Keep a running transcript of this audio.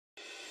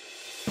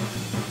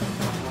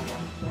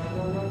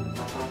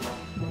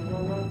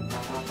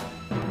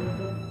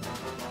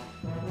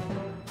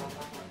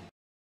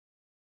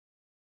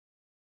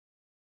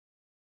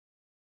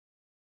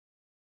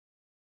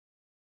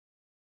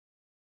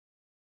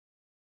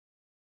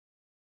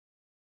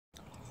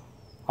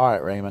All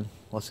right, Raymond,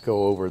 let's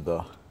go over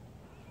the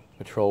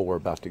patrol we're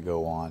about to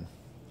go on.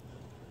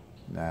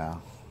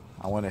 Now,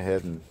 I went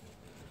ahead and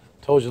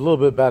told you a little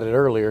bit about it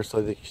earlier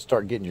so that you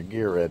start getting your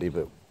gear ready,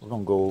 but we're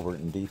going to go over it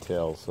in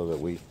detail so that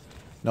we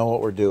know what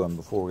we're doing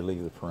before we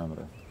leave the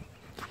perimeter.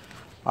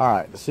 All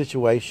right, the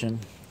situation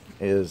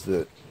is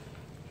that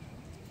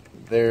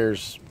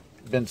there's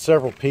been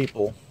several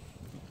people,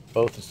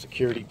 both the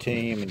security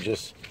team and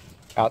just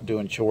out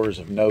doing chores,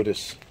 have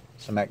noticed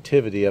some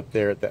activity up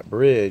there at that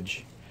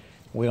bridge.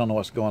 We don't know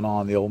what's going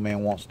on. The old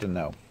man wants to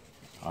know.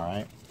 All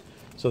right.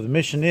 So the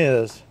mission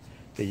is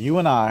that you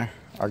and I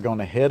are going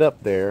to head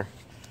up there.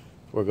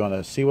 We're going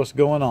to see what's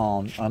going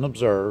on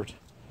unobserved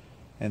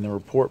and then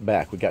report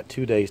back. We got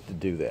 2 days to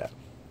do that.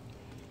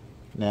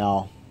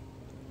 Now,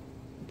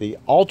 the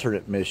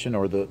alternate mission,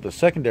 or the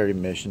secondary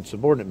mission,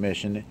 subordinate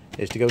mission,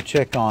 is to go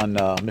check on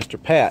Mr.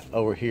 Pat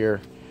over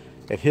here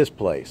at his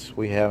place.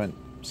 We haven't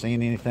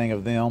seen anything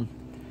of them,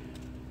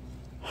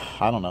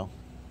 I don't know,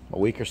 a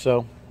week or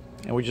so.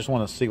 And we just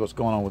want to see what's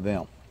going on with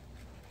them.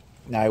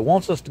 Now, he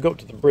wants us to go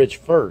to the bridge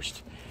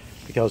first,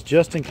 because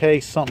just in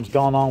case something's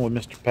gone on with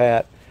Mr.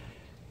 Pat,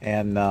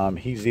 and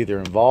he's either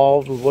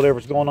involved with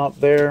whatever's going on up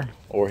there,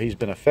 or he's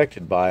been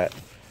affected by it,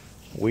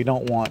 we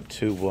don't want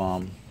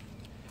to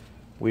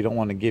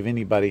give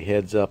anybody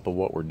heads up of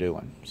what we're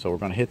doing. So we're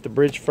going to hit the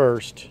bridge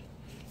first,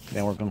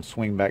 then we're going to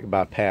swing back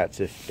by Pat's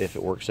if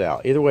it works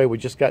out. Either way, we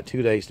just got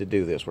 2 days to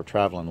do this. We're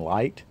traveling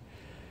light,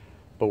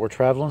 but we're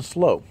traveling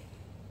slow.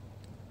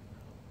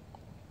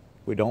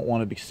 We don't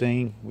want to be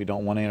seen. We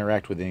don't want to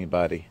interact with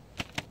anybody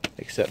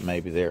except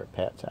maybe there at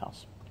Pat's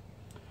house.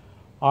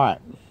 All right.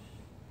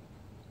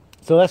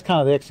 So that's kind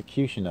of the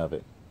execution of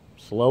it.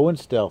 Slow and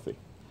stealthy.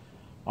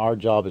 Our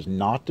job is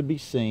not to be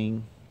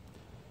seen,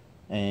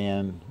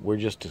 and we're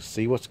just to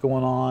see what's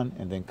going on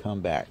and then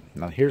come back.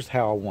 Now, here's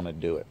how I want to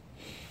do it.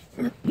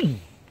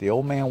 The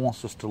old man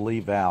wants us to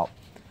leave out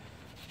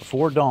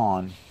before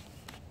dawn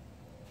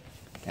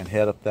and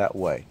head up that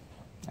way.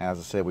 As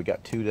I said, we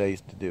got 2 days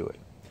to do it.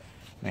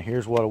 Now,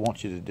 here's what I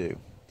want you to do.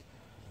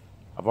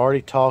 I've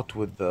already talked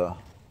with the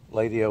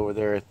lady over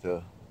there at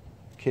the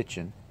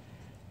kitchen,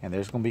 and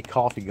there's going to be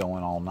coffee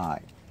going all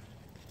night.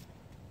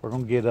 We're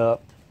going to get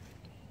up,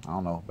 I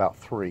don't know, about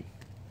 3.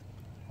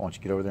 I want you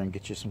to get over there and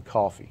get you some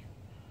coffee.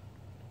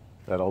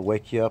 That'll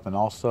wake you up, and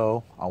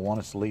also I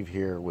want us to leave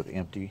here with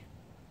empty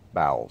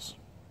bowels.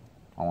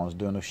 I want us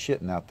doing no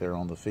shitting out there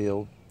on the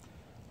field.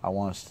 I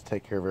want us to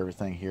take care of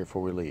everything here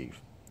before we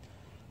leave.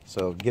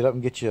 So get up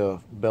and get you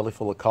a belly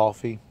full of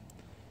coffee,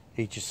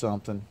 eat you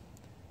something,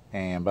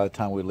 and by the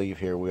time we leave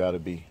here, we ought to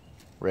be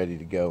ready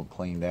to go,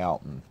 cleaned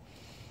out, and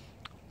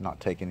not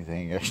take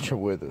anything extra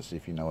with us,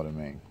 if you know what I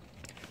mean.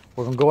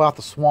 We're going to go out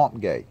the swamp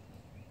gate.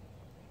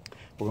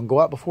 We're going to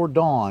go out before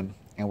dawn,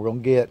 and we're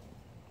going to get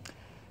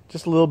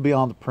just a little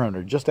beyond the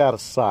perimeter, just out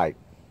of sight.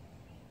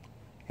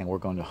 And we're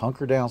going to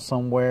hunker down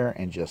somewhere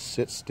and just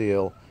sit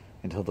still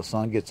until the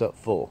sun gets up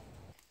full.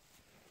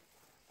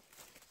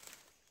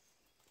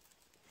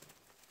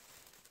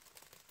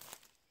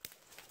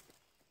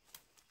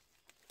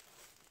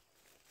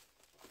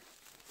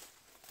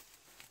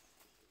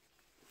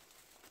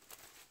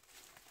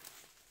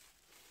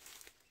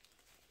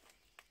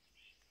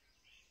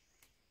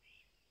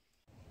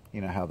 You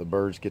know how the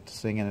birds get to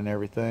singing and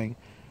everything.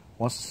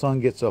 Once the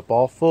sun gets up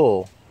all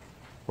full,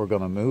 we're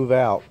going to move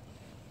out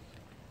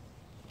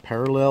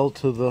parallel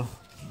to the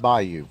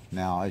bayou.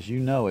 Now, as you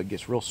know, it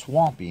gets real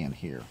swampy in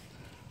here.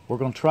 We're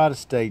going to try to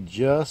stay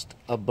just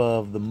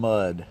above the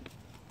mud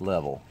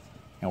level,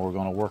 and we're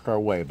going to work our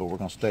way, but we're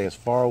going to stay as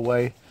far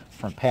away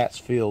from Pat's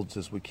fields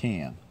as we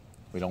can.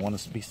 We don't want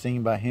us to be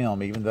seen by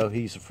him, even though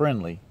he's a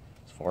friendly.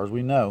 As far as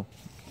we know,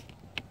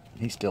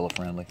 he's still a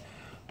friendly.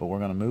 But we're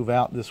going to move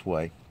out this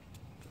way.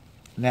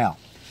 Now,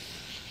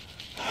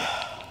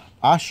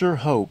 I sure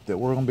hope that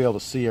we're going to be able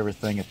to see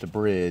everything at the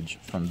bridge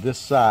from this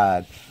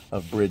side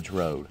of Bridge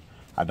Road.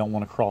 I don't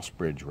want to cross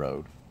Bridge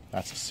Road.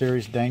 That's a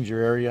serious danger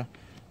area.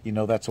 You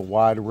know, that's a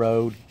wide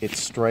road. It's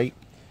straight.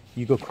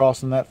 You go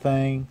crossing that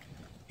thing,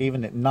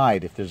 even at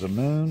night, if there's a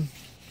moon,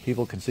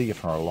 people can see you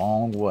from a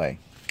long way.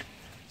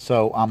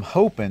 So I'm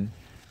hoping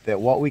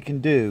that what we can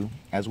do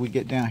as we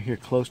get down here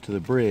close to the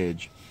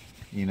bridge,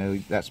 you know,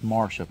 that's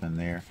marsh up in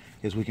there,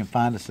 is we can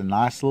find us a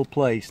nice little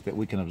place that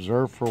we can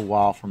observe for a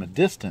while from a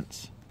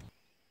distance.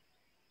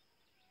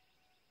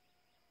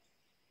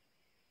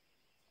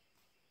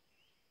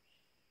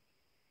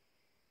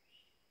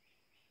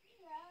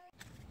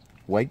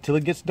 Wait till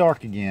it gets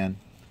dark again,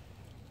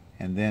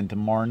 and then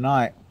tomorrow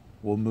night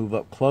we'll move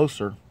up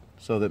closer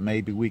so that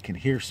maybe we can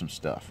hear some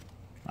stuff.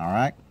 All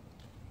right?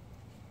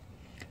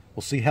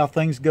 We'll see how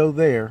things go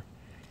there,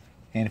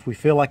 and if we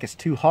feel like it's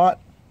too hot,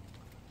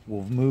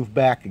 we'll move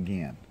back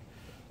again.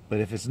 But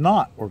if it's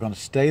not, we're going to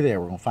stay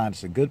there. We're going to find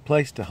us a good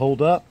place to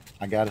hold up.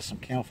 I got us some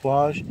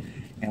camouflage,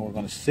 and we're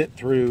going to sit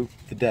through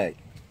the day.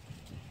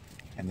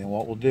 And then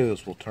what we'll do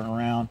is we'll turn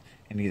around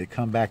and either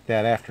come back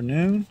that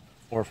afternoon,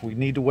 or if we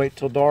need to wait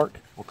till dark,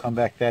 we'll come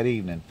back that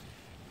evening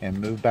and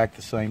move back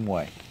the same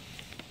way,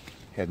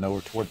 heading over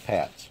toward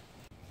Pat's.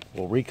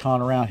 We'll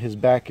recon around his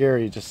back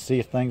area just to see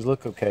if things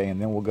look okay,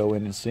 and then we'll go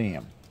in and see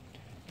him.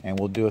 And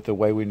we'll do it the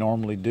way we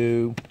normally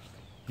do.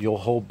 You'll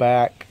hold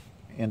back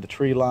in the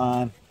tree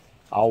line,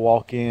 I'll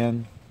walk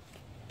in,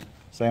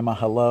 say my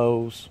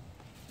hellos,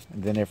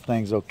 and then if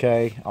everything's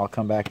okay, I'll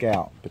come back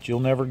out. But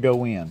you'll never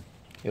go in.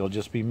 It'll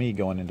just be me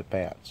going into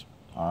Pat's.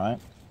 Alright?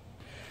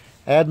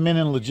 Admin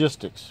and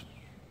logistics.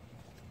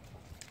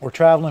 We're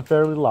traveling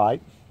fairly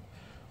light.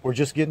 We're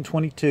just getting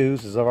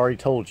 22s, as I've already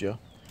told you.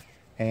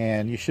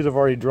 And you should have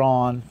already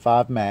drawn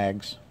 5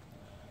 mags.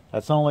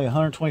 That's only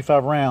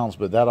 125 rounds,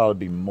 but that ought to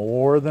be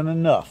more than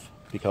enough,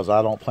 because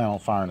I don't plan on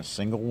firing a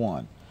single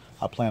one.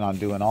 I plan on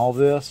doing all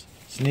this,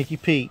 sneaky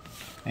Pete,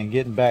 and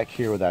getting back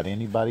here without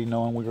anybody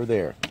knowing we were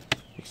there,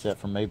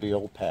 except for maybe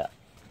old Pat.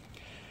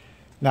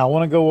 Now, I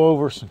want to go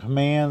over some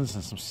commands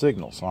and some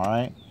signals, all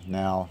right?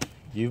 Now,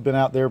 you've been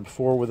out there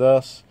before with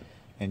us,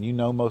 and you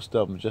know most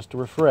of them. Just to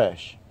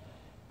refresh,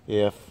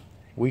 if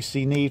we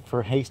see need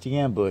for a hasty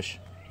ambush,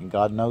 and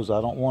God knows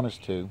I don't want us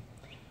to,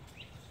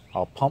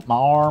 I'll pump my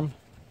arm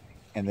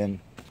and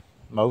then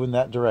move in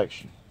that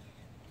direction.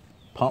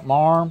 Pump my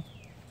arm,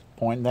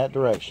 point in that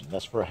direction.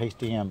 That's for a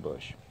hasty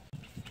ambush.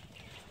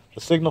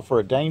 The signal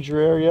for a danger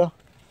area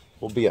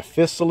will be a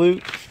fist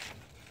salute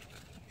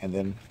and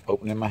then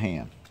opening my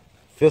hand.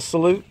 Fist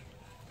salute,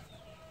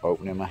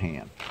 opening my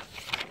hand.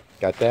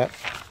 Got that?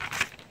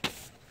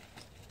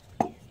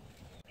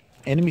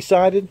 Enemy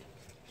sighted,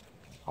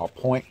 I'll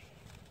point,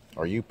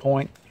 or you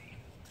point,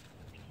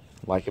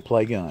 like you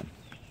play gun.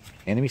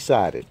 Enemy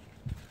sighted,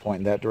 point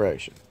in that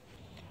direction.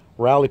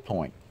 Rally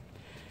point.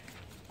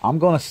 I'm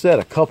going to set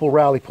a couple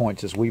rally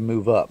points as we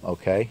move up,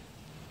 okay?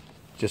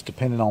 Just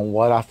depending on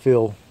what I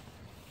feel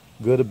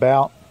good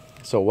about.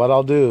 So what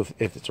I'll do,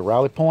 if it's a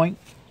rally point,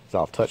 is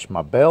I'll touch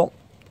my belt,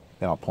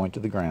 then I'll point to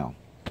the ground.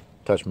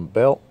 Touch my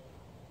belt,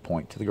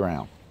 point to the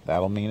ground.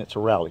 That'll mean it's a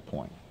rally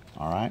point,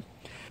 all right?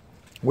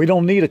 We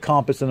don't need a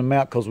compass and a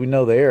map because we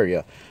know the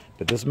area.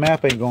 But this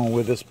map ain't going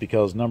with us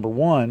because, number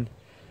one,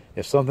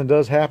 if something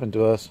does happen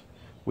to us,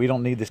 we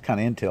don't need this kind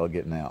of intel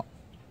getting out.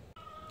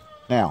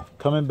 Now,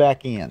 coming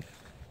back in.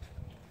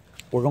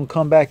 We're going to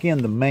come back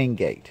in the main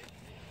gate.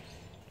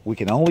 We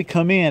can only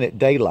come in at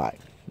daylight,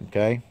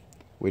 okay?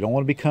 We don't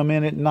want to be coming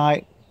in at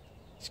night.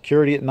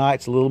 Security at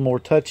night's a little more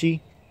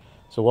touchy.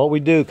 So what we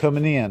do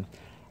coming in,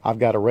 I've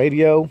got a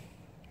radio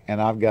and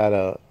I've got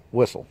a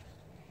whistle.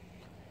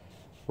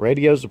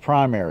 Radio's the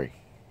primary.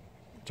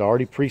 It's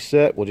already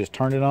preset. We'll just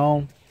turn it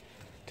on,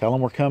 tell them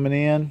we're coming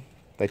in.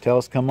 They tell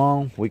us come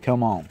on, we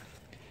come on.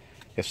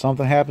 If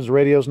something happens, the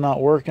radio's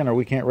not working or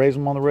we can't raise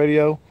them on the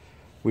radio,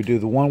 we do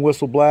the 1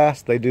 whistle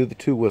blast, they do the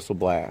 2 whistle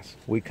blasts.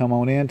 We come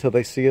on in till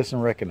they see us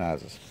and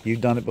recognize us. You've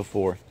done it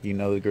before. You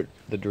know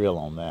the drill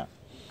on that.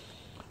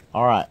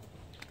 All right.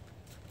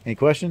 Any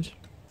questions?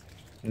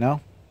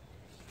 No?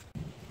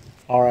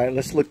 All right,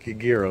 let's look your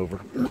gear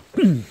over.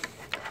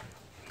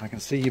 I can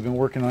see you've been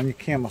working on your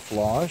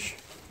camouflage.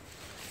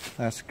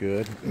 That's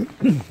good.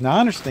 Now I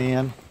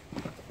understand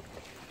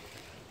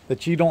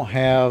that you don't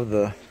have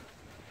the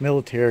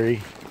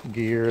military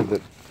gear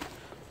that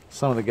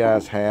some of the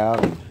guys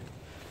have.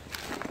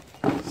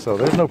 So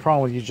there's no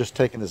problem with you just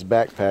taking this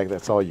backpack.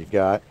 That's all you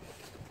got.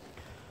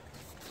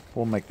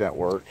 We'll make that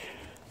work.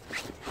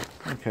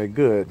 Okay,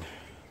 good.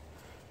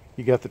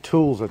 You got the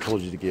tools I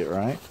told you to get,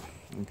 right?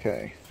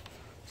 Okay.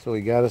 So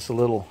we got us a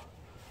little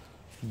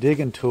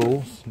digging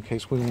tools in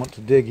case we want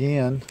to dig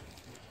in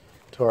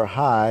to our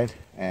hide.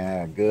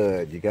 And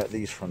good. You got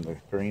these from the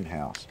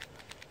greenhouse.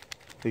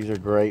 These are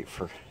great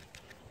for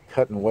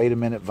cutting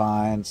wait-a-minute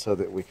vines so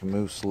that we can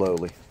move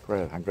slowly.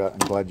 Great. I'm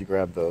glad you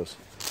grabbed those.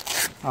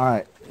 All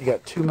right. You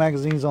got 2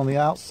 magazines on the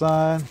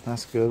outside.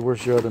 That's good.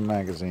 Where's your other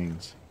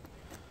magazines?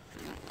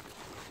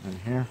 In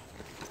here.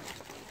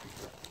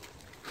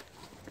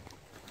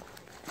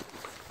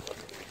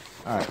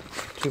 All right.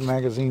 2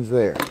 magazines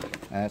there.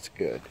 That's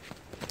good.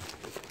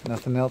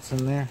 Nothing else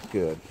in there?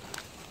 Good.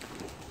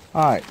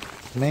 All right.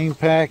 Main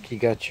pack. You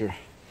got your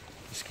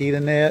mosquito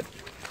net.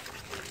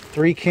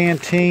 3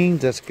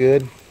 canteens. That's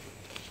good.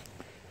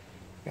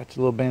 Got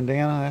your little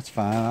bandana. That's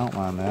fine. I don't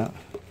mind that.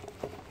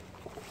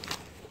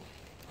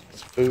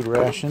 It's food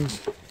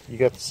rations. You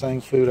got the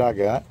same food I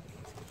got.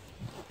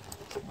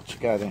 What you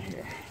got in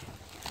here?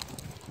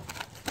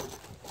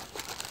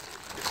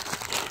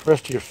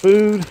 Rest of your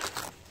food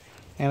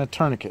and a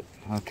tourniquet.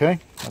 Okay,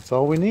 that's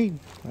all we need.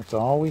 That's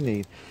all we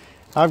need.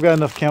 I've got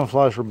enough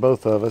camouflage for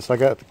both of us. I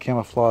got the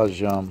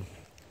camouflage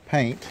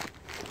paint,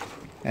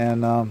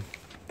 and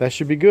that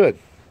should be good.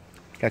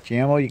 Got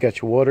your ammo, you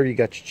got your water, you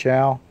got your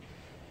chow.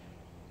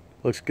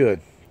 Looks good.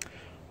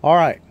 All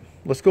right,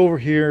 let's go over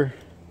here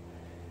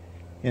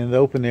in the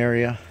open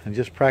area and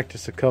just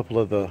practice a couple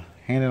of the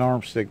hand and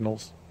arm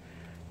signals.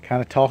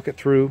 Kind of talk it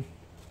through,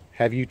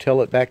 have you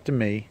tell it back to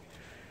me,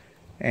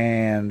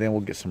 and then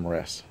we'll get some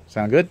rest.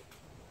 Sound good?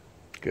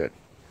 Good.